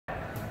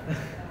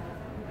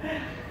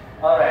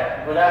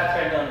Alright, good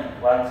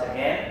afternoon once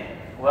again.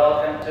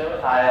 Welcome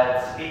to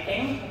IELTS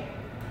Speaking.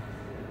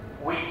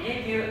 We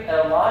give you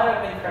a lot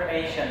of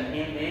information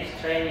in these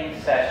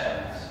training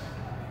sessions,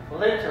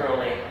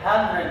 literally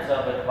hundreds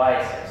of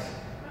advices,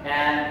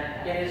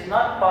 and it is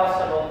not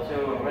possible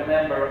to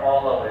remember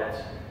all of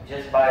it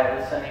just by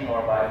listening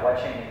or by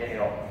watching the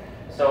video.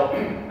 So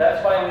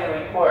that's why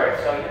we record,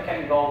 so you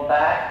can go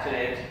back to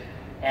it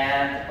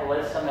and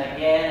listen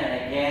again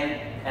and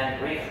again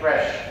and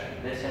refresh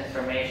this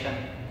information.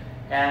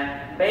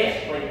 And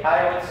basically,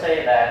 I would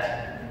say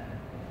that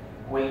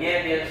we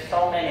give you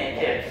so many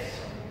tips,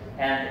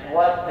 and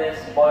what this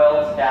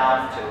boils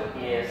down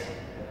to is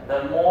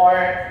the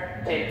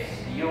more tips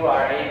you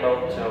are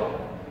able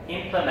to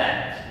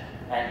implement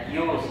and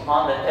use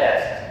on the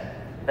test,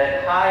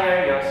 the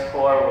higher your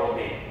score will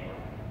be.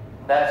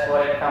 That's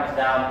what it comes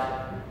down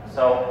to.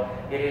 So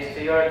it is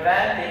to your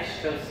advantage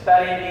to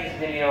study these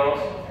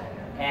videos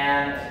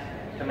and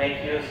to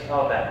make use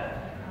of them.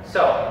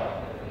 So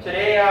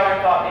today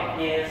our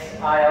topic is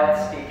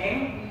IELTS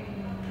speaking.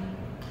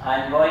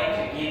 I'm going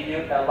to give you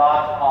a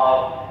lot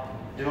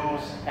of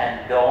do's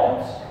and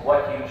don'ts,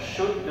 what you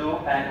should do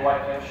and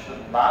what you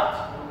should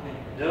not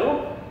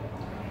do.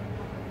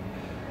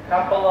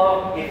 Couple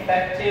of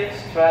effective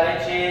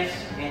strategies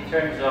in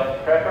terms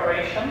of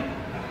preparation.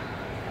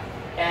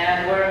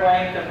 And we're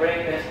going to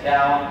break this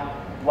down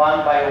one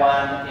by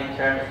one in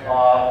terms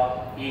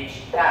of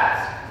each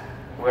task.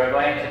 We're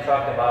going to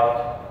talk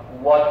about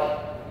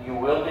what you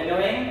will be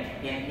doing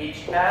in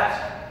each task,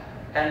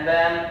 and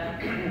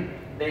then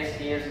this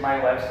is my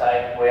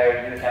website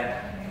where you can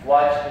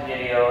watch the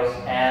videos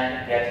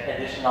and get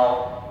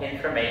additional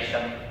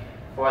information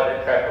for the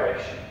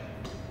preparation.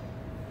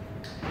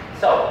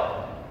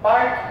 So,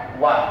 part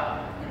 1.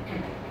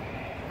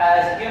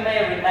 As you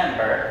may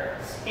remember,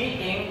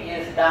 speaking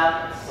is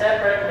done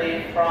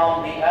separately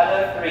from the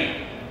other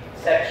 3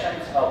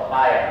 sections of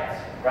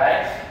IELTS,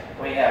 right?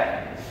 We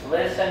have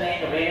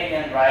listening, reading,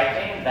 and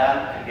writing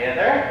done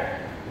together,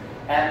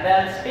 and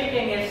then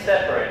speaking is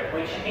separate,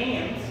 which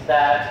means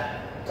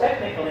that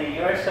technically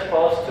you're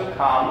supposed to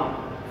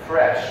come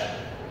fresh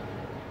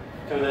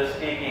to the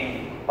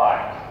speaking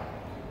part.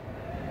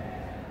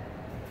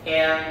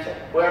 And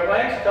we're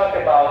going to talk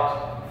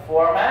about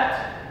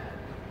format.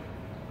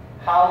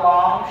 How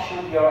long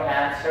should your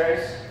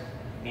answers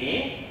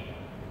be?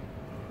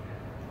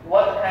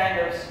 What kind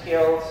of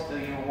skills do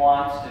you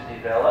want to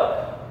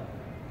develop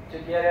to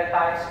get a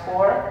high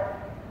score?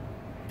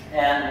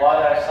 And what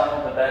are some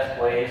of the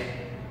best ways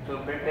to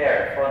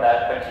prepare for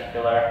that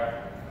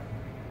particular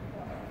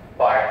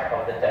part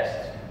of the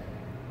test?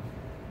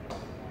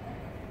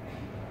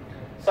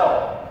 So,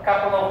 a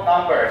couple of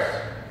numbers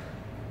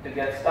to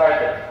get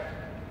started.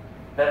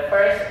 The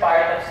first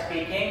part of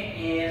speaking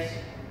is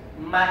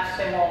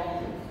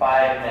maximum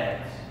 5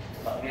 minutes.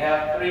 So we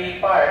have 3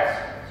 parts,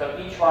 so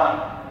each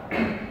one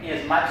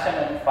is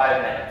maximum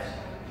 5 minutes,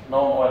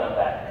 no more than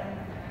that.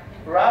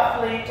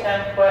 Roughly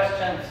 10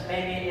 questions,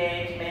 maybe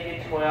 8,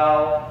 maybe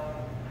 12,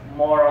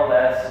 more or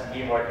less,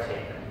 give or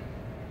take.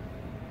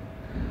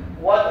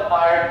 What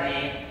are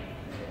the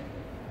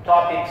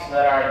topics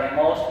that are the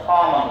most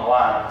common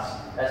ones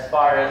as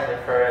far as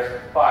the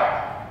first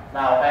part?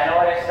 Now, I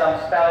noticed some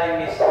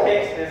spelling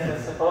mistakes. This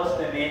is supposed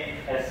to be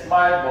a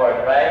smart board,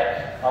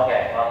 right?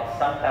 Okay, well,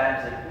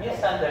 sometimes it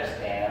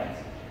misunderstands.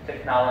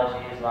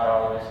 Technology is not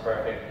always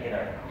perfect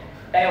either.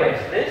 Anyways,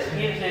 this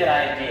gives you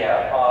an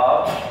idea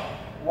of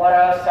what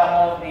are some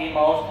of the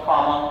most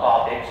common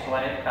topics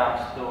when it comes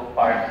to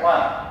part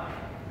 1.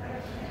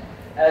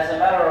 As a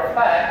matter of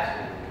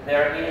fact,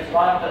 there is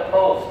one of the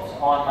posts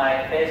on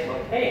my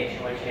Facebook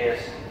page, which is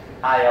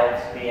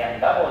IELTS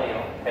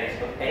BMW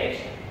Facebook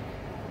page,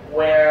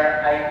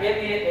 where I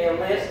give you a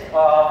list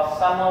of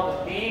some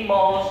of the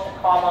most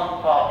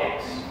common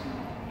topics.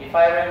 If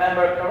I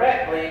remember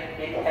correctly,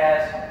 it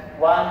has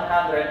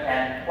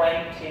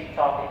 120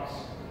 topics.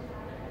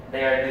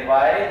 They are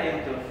divided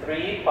into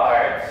 3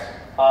 parts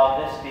of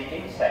the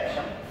speaking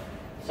section.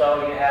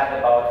 So you have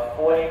about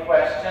 40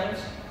 questions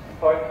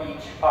for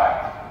each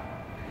part.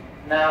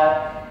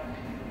 Now,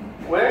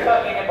 we're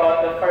talking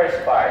about the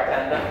first part,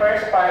 and the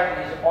first part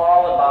is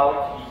all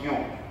about you.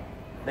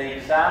 The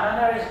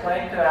examiner is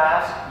going to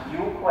ask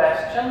you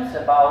questions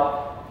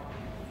about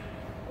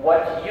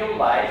what you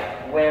like,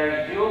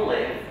 where you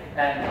live,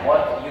 and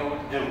what you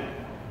do.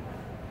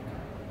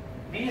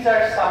 These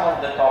are some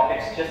of the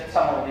topics, just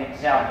some of the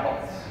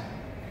examples.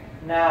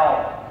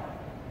 Now,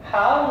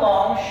 how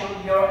long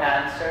should your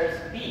answers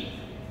be?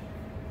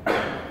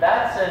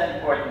 That's an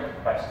important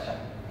question.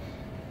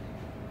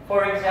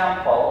 For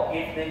example,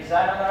 if the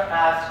examiner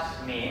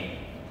asks me,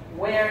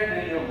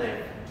 where do you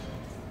live?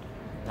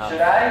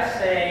 Should I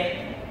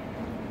say,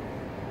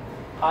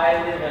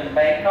 I live in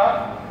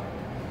Bangkok?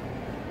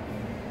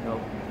 No.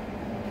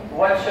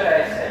 What should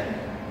I say?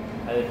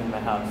 I live in my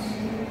house.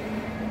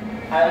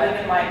 I live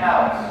in my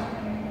house.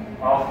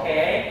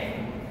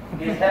 Okay.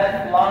 Is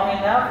that long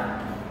enough?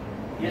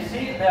 You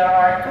see, there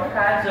are 2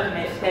 kinds of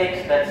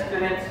mistakes that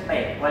students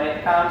make when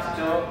it comes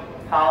to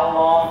how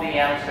long the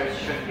answers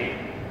should be.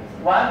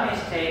 One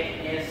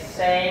mistake is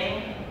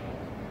saying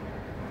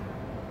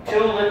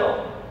too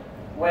little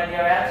when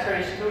your answer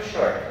is too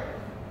short.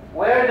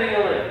 Where do you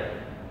live?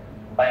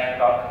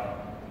 Bangkok.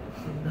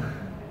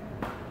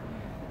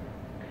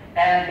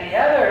 And the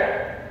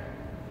other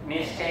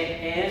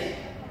mistake is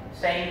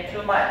saying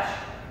too much.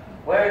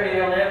 Where do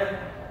you live?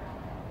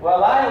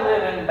 Well, I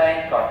live in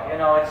Bangkok. You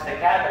know, it's the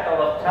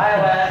capital of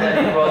Thailand,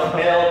 and it was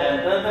built,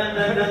 and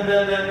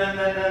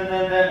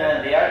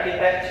and the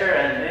architecture,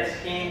 and this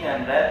king,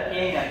 and that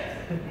king, and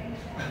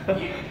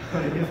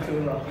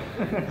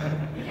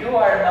you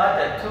are not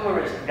a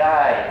tourist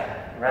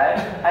guide, right?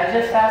 I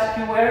just asked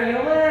you where you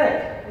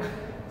live.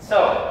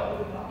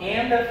 So,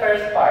 in the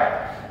first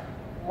part,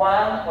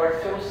 1 or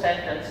 2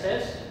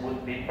 sentences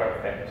would be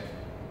perfect.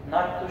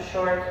 Not too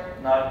short,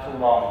 not too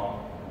long.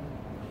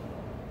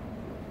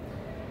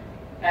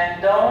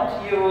 And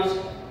don't use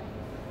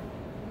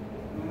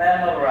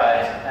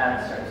memorized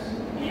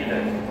answers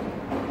either.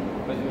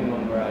 What do you mean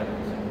memorized?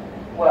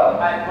 Well,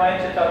 I'm going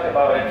to talk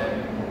about it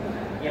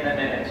in a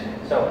minute.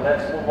 So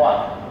let's move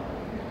on.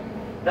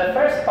 The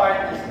first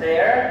part is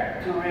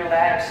there to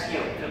relax you,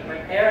 to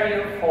prepare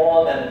you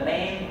for the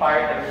main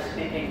part of the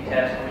speaking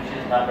test, which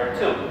is number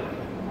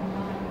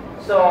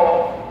 2.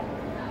 So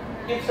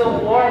it's a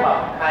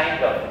warm-up,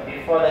 kind of,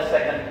 before the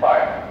second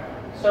part.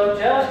 So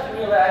just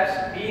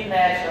relax, be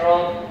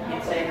natural.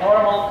 It's a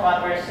normal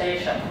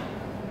conversation.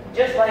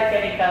 Just like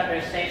any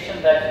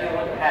conversation that you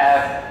would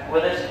have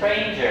with a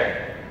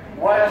stranger.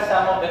 What are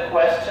some of the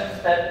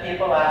questions that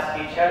people ask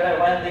each other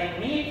when they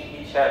meet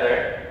each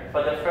other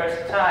for the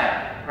first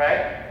time,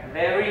 right?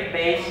 Very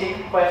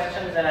basic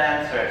questions and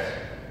answers.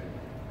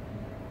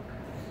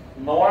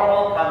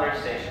 Normal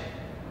conversation.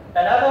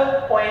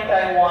 Another point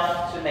I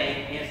want to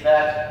make is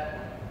that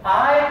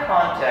eye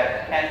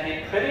contact can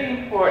be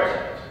pretty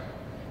important.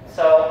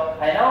 So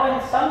I know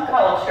in some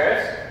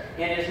cultures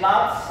it is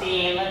not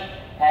seen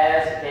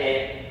as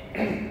a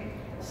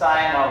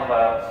sign of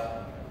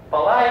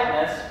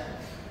politeness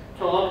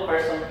to look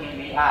person in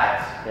the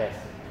eyes. Yes.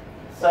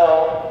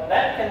 So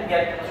that can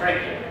get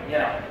tricky. You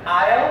know,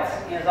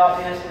 IELTS is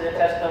obviously a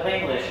test of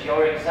English.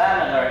 Your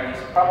examiner is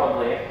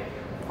probably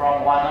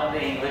from one of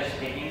the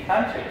English-speaking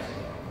countries.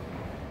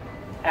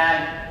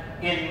 And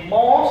in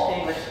most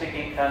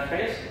English-speaking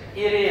countries,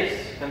 it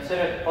is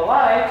considered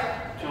polite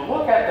to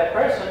look at the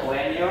person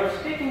when you're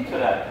speaking to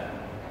them.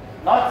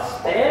 Not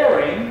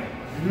staring,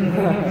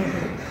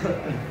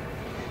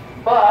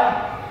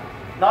 but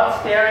not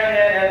staring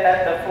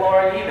at the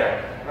floor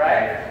either,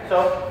 right?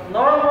 So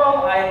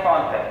normal eye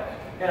contact,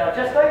 you know,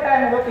 just like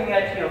I'm looking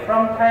at you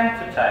from time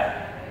to time.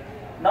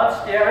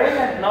 Not staring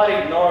and not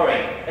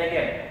ignoring.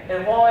 Again,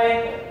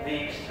 avoid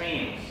the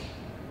extremes.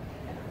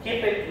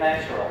 Keep it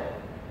natural.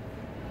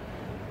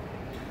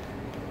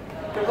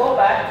 To go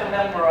back to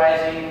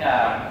memorizing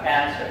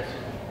answers.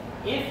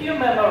 If you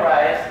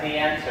memorize the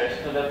answers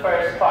to the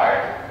first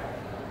part,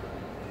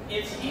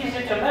 it's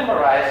easy to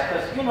memorize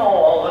because you know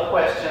all the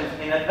questions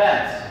in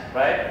advance,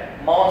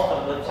 right? Most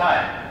of the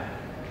time.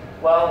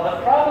 Well,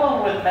 the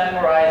problem with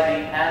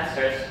memorizing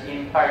answers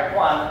in part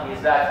 1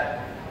 is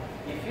that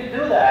if you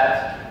do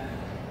that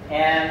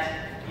and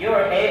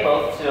you're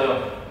able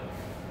to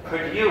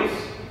produce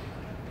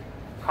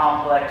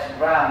complex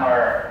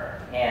grammar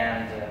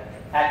and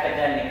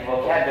academic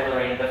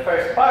vocabulary in the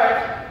first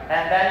part,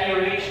 and then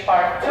you reach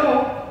part 2,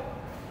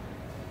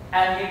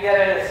 and you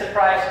get a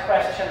surprise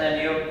question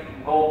and you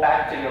go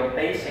back to your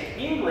basic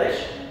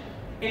English,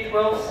 it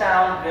will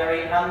sound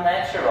very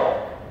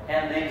unnatural,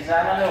 and the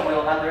examiner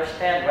will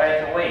understand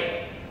right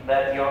away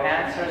that your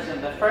answers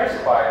in the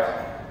first part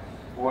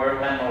were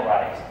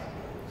memorized.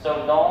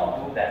 So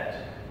don't do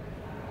that.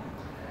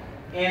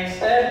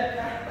 Instead,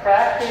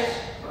 practice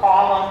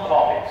common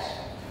topics.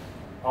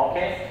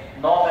 Okay?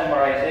 No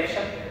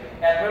memorization.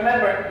 And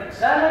remember,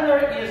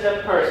 examiner is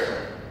a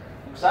person.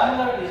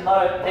 Examiner is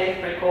not a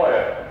tape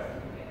recorder,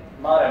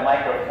 not a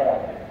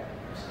microphone.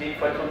 Speak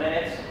for 2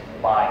 minutes,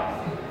 bye.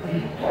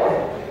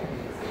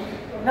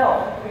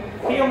 No,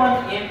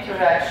 human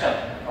interaction,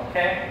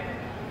 okay?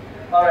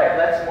 All right,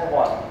 let's move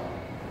on.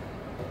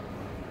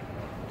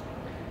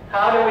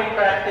 How do we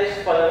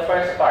practice for the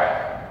first part?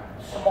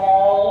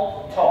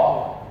 Small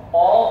talk.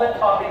 All the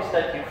topics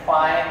that you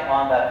find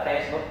on that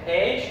Facebook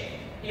page,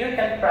 you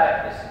can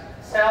practice.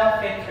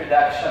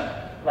 Self-introduction.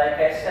 Like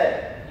I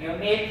said, you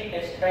meet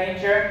a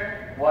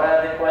stranger, what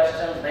are the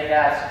questions they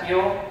ask you?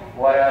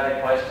 What are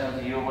the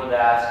questions you would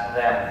ask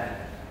them?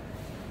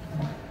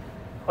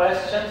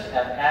 Questions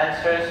and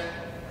answers,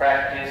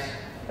 practice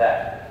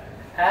that.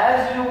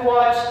 As you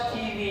watch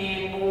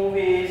TV,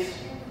 movies,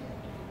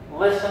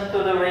 listen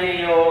to the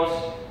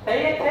radios,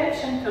 pay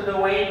attention to the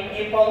way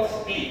people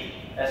speak,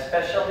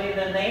 especially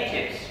the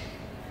natives.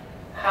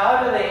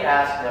 How do they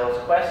ask those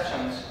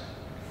questions?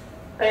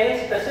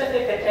 Pay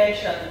specific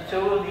attention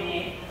to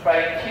the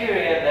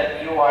criteria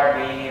that you are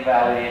being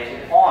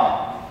evaluated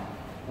on,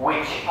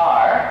 which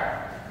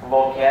are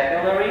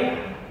vocabulary,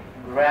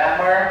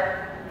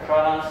 grammar,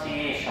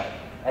 pronunciation,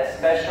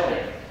 especially.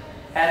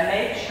 And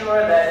make sure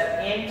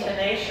that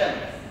intonation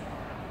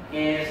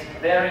is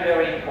very,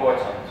 very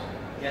important.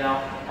 You know,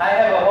 I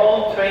have a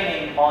whole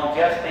training on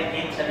just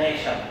the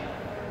intonation,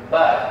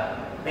 but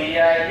the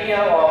idea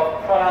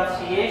of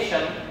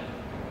pronunciation,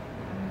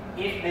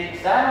 if the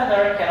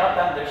examiner cannot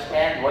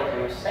understand what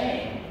you're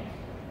saying,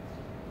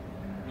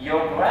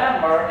 your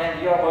grammar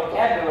and your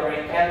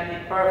vocabulary can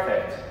be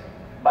perfect,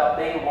 but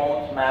they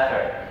won't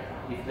matter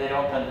if they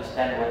don't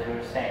understand what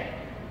you're saying.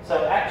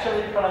 So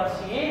actually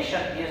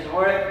pronunciation is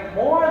worth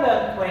more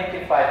than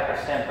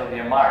 25% of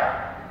your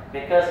mark,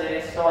 because it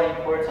is so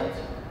important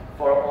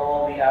for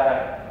all the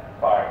other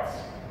parts.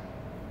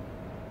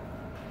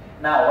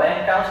 Now, when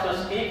it comes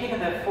to speaking,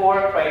 the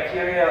 4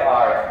 criteria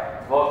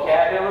are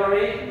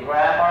vocabulary,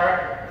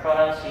 grammar,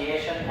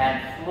 pronunciation,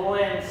 and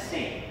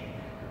fluency.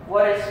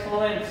 What is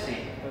fluency?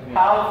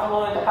 How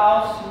fluent,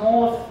 how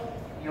smooth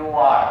you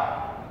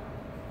are.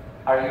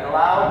 Are you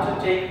allowed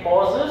to take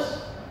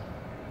pauses?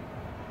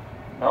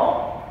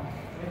 No?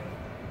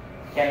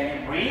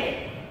 Can you breathe?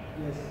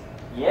 Yes.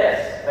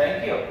 Yes,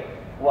 thank you.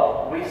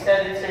 Well, we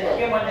said it's a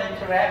human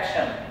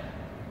interaction.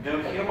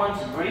 Do humans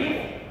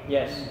breathe?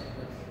 Yes.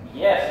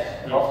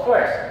 Yes, of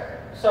course.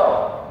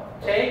 So,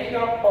 take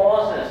your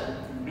pauses.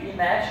 Be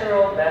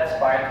natural. That's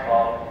part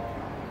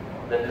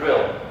of the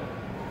drill.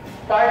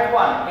 Part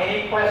 1.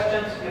 Any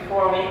questions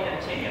before we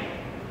continue?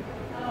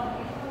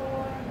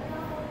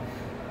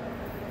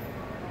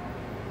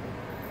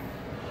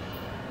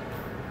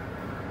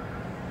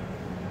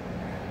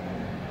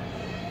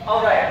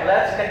 All right,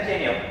 let's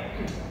continue.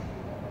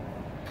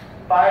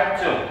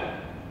 Part 2.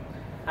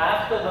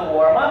 After the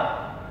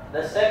warm-up,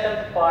 the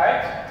second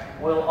part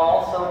will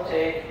also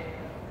take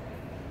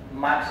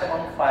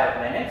maximum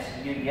 5 minutes.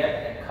 You get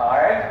a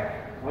card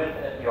with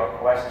your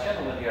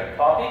question, with your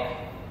topic.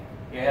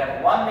 You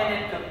have 1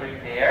 minute to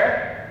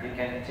prepare. You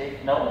can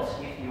take notes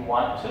if you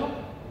want to,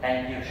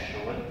 and you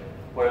should.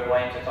 We're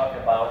going to talk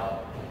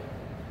about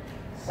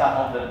some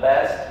of the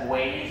best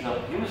ways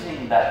of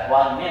using that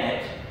 1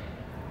 minute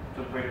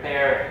to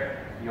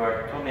prepare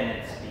your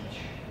 2-minute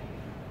speech.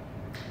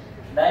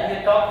 Then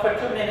you talk for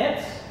 2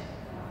 minutes.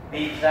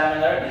 The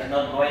examiner is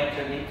not going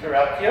to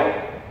interrupt you.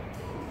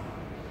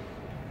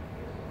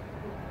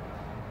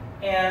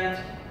 And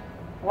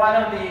one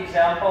of the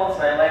examples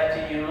I like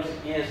to use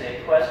is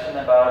a question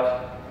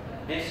about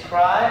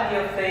describe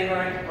your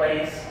favorite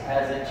place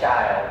as a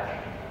child.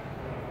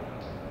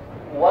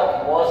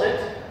 What was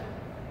it?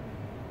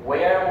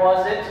 Where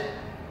was it?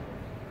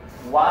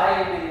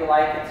 Why did you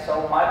like it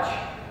so much?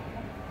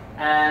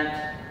 And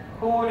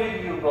who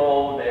did you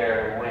go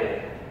there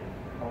with?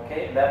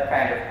 Okay, that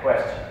kind of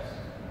questions.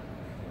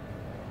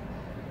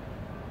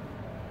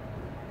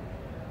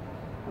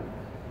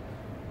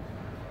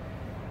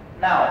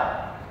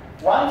 Now,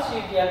 once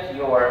you get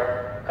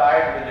your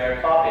card with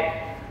your topic,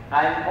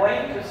 I'm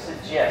going to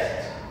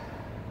suggest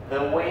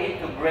the way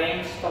to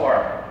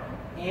brainstorm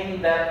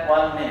in that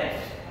 1 minute.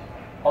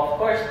 Of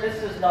course,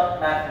 this is not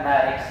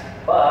mathematics,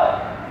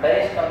 but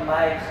based on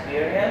my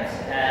experience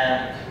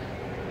and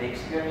the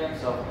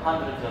experience of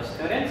hundreds of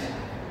students,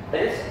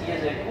 this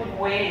is a good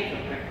way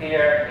to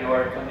prepare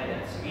your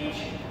 2-minute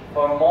speech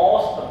for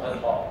most of the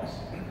talks.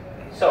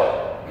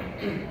 So,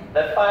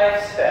 the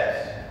 5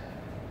 steps.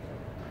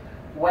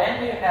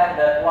 When you have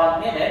that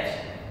 1 minute,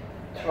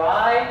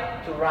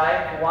 try to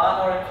write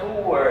 1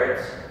 or 2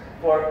 words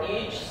for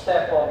each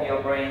step of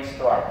your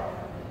brainstorm.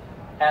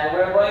 And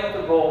we're going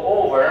to go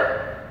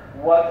over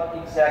what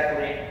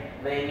exactly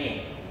they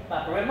mean.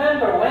 Now,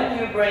 remember, when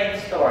you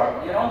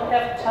brainstorm, you don't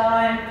have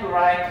time to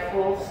write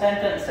full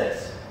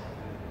sentences.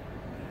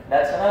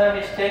 That's another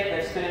mistake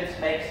that students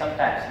make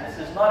sometimes.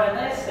 This is not an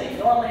essay.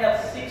 You only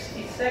have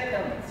 60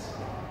 seconds.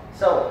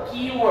 So,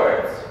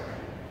 keywords.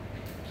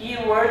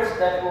 Keywords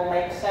that will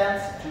make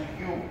sense to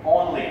you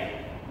only.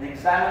 The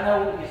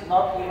examiner is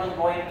not even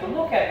going to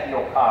look at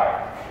your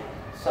card.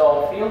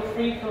 So feel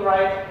free to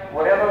write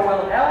whatever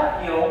will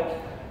help you,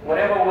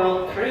 whatever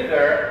will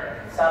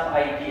trigger some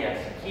ideas,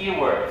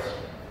 keywords.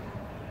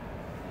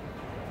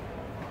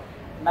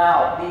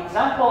 Now, the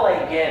example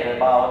I gave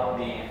about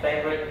the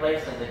favorite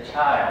place of the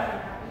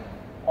child,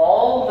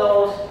 all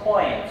those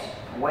points,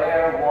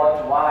 where,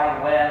 what,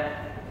 why, when,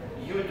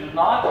 you do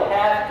not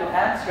have to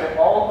answer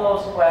all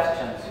those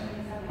questions.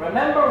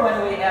 Remember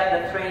when we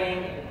had the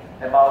training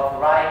about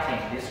writing,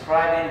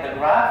 describing the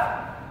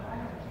graph?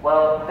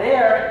 Well,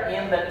 there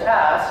in the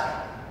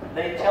task,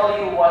 they tell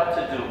you what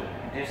to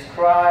do.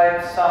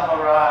 Describe,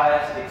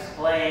 summarize,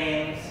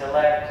 explain,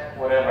 select,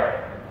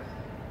 whatever.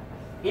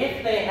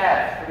 If they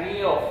have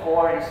 3 or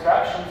 4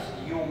 instructions,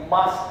 you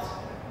must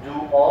do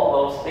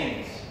all those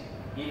things.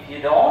 If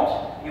you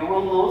don't, you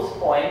will lose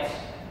points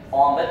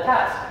on the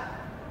task.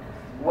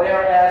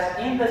 Whereas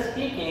in the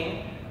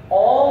speaking,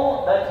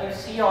 all that you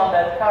see on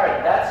that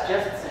card, that's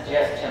just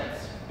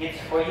suggestions. It's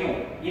for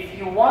you. If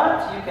you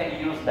want, you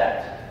can use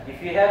that.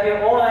 If you have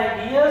your own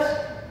ideas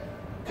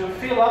to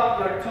fill up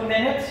your 2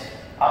 minutes,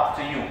 up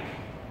to you.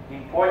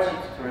 Important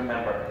to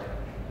remember.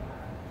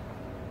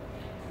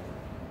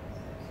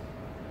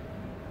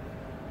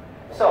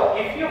 So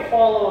if you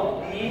follow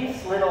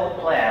this little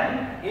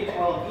plan, it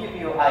will give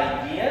you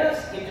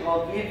ideas, it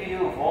will give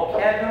you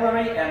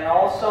vocabulary and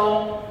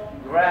also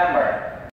grammar.